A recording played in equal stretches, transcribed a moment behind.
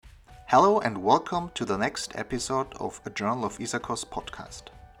Hello and welcome to the next episode of a Journal of Isakos podcast.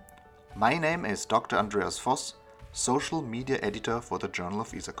 My name is Dr. Andreas Voss, social media editor for the Journal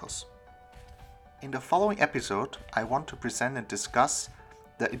of Isakos. In the following episode, I want to present and discuss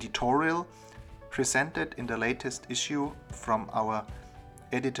the editorial presented in the latest issue from our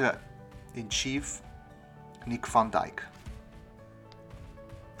editor-in-chief, Nick van Dijk.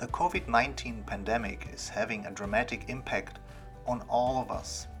 The COVID-19 pandemic is having a dramatic impact on all of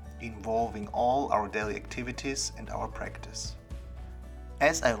us, involving all our daily activities and our practice.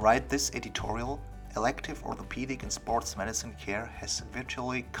 As I write this editorial, elective orthopedic and sports medicine care has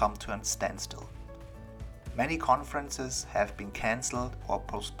virtually come to a standstill. Many conferences have been cancelled or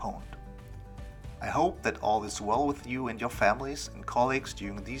postponed. I hope that all is well with you and your families and colleagues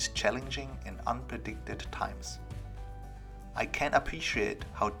during these challenging and unpredicted times. I can appreciate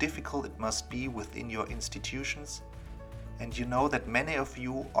how difficult it must be within your institutions, and you know that many of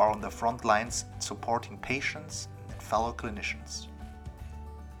you are on the front lines supporting patients and fellow clinicians.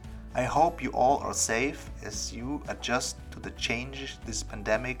 I hope you all are safe as you adjust to the changes this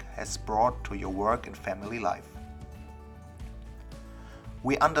pandemic has brought to your work and family life.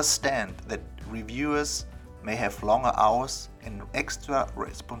 We understand that reviewers may have longer hours and extra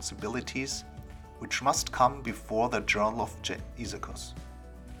responsibilities which must come before the Journal of Isakos.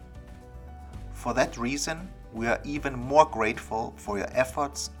 For that reason, we are even more grateful for your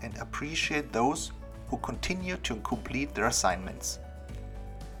efforts and appreciate those who continue to complete their assignments.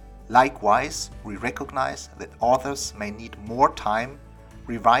 Likewise, we recognize that authors may need more time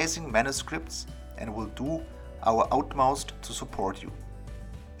revising manuscripts and will do our utmost to support you.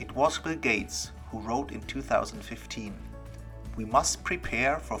 It was Bill Gates who wrote in 2015, "We must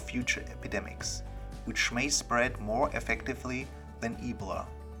prepare for future epidemics, which may spread more effectively than Ebola.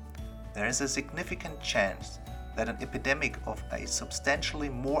 There is a significant chance that an epidemic of a substantially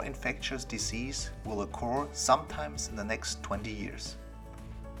more infectious disease will occur sometimes in the next 20 years.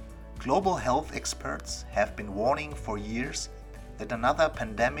 Global health experts have been warning for years that another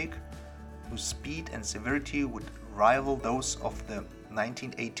pandemic whose speed and severity would rival those of the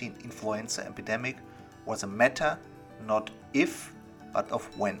 1918 influenza epidemic was a matter not if, but of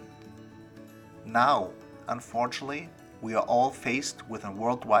when. Now, unfortunately, we are all faced with a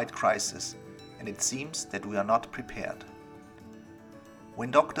worldwide crisis, and it seems that we are not prepared." When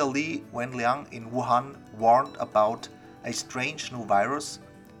Dr. Li Wenliang in Wuhan warned about a strange new virus,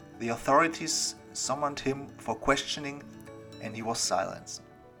 the authorities summoned him for questioning and he was silenced.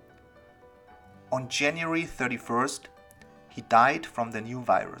 On January 31st, he died from the new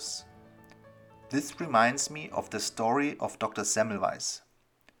virus. This reminds me of the story of Dr. Semmelweis.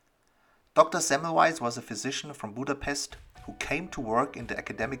 Dr. Semmelweis was a physician from Budapest who came to work in the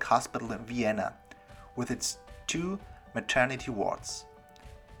academic hospital in Vienna with its 2 maternity wards.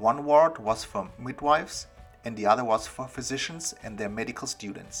 One ward was for midwives and the other was for physicians and their medical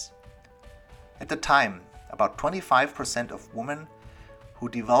students. At the time, about 25% of women who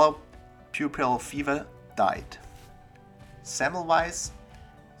developed puerperal fever died. Semmelweis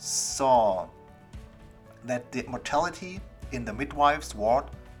saw that the mortality in the midwives' ward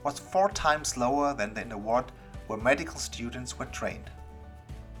was 4 times lower than in the ward where medical students were trained.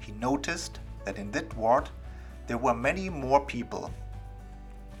 He noticed that in that ward there were many more people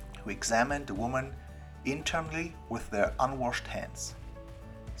who examined the woman internally with their unwashed hands.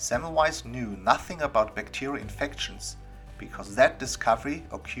 Semmelweis knew nothing about bacterial infections because that discovery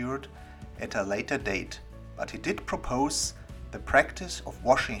occurred at a later date, but he did propose the practice of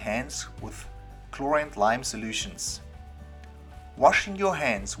washing hands with chlorine lime solutions. Washing your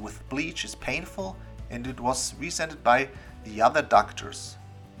hands with bleach is painful and it was resented by the other doctors.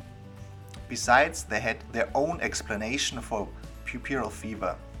 Besides, they had their own explanation for puerperal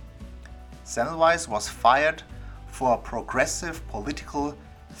fever. Semmelweis was fired for progressive political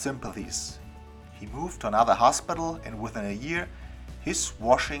sympathies. He moved to another hospital and within a year, his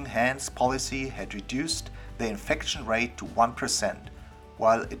washing hands policy had reduced the infection rate to 1%,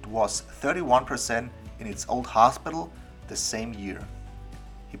 while it was 31% in its old hospital the same year.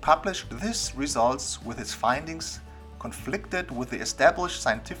 He published these results with his findings conflicted with the established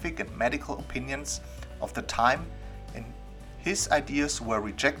scientific and medical opinions of the time, and his ideas were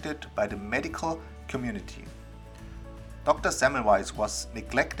rejected by the medical community. Dr. Semmelweis was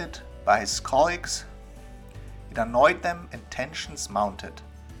neglected by his colleagues. It annoyed them and tensions mounted.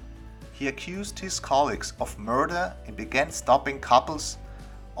 He accused his colleagues of murder and began stopping couples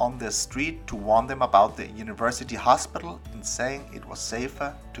on the street to warn them about the university hospital and saying it was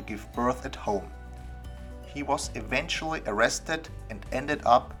safer to give birth at home. He was eventually arrested and ended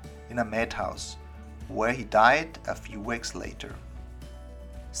up in a madhouse, where he died a few weeks later.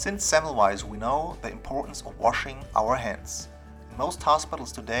 Since Semmelweis we know the importance of washing our hands. In most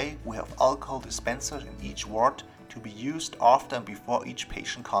hospitals today we have alcohol dispensers in each ward to be used after and before each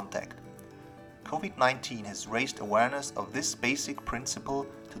patient contact. COVID-19 has raised awareness of this basic principle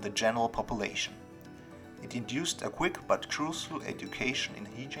to the general population. It induced a quick but crucial education in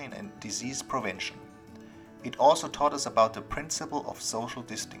hygiene and disease prevention. It also taught us about the principle of social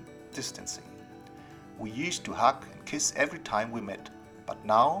distancing. We used to hug and kiss every time we met, but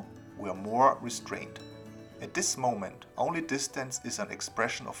now we are more restrained. At this moment, only distance is an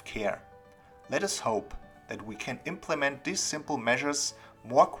expression of care. Let us hope that we can implement these simple measures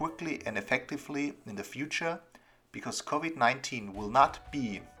more quickly and effectively in the future, because COVID-19 will not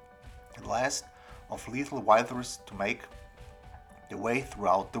be the last of lethal virus to make the way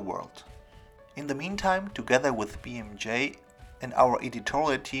throughout the world. In the meantime, together with BMJ and our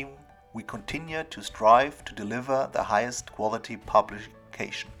editorial team, we continue to strive to deliver the highest quality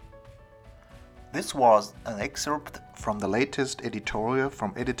publication. This was an excerpt from the latest editorial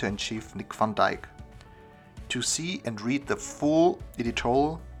from Editor-in-Chief Nick van Dijk. To see and read the full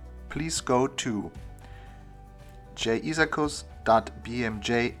editorial, please go to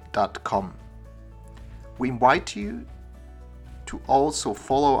jisakos.bmj.com. We invite you to also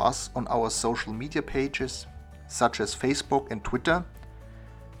follow us on our social media pages, such as Facebook and Twitter,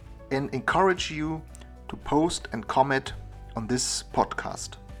 and encourage you to post and comment on this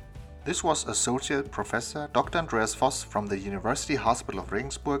podcast. This was Associate Professor Dr. Andreas Voss from the University Hospital of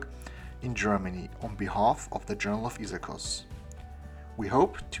Regensburg in Germany on behalf of the Journal of ISAKOS. We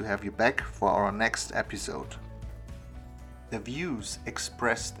hope to have you back for our next episode. The views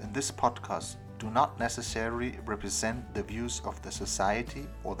expressed in this podcast do not necessarily represent the views of the Society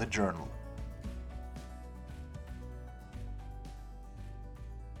or the Journal.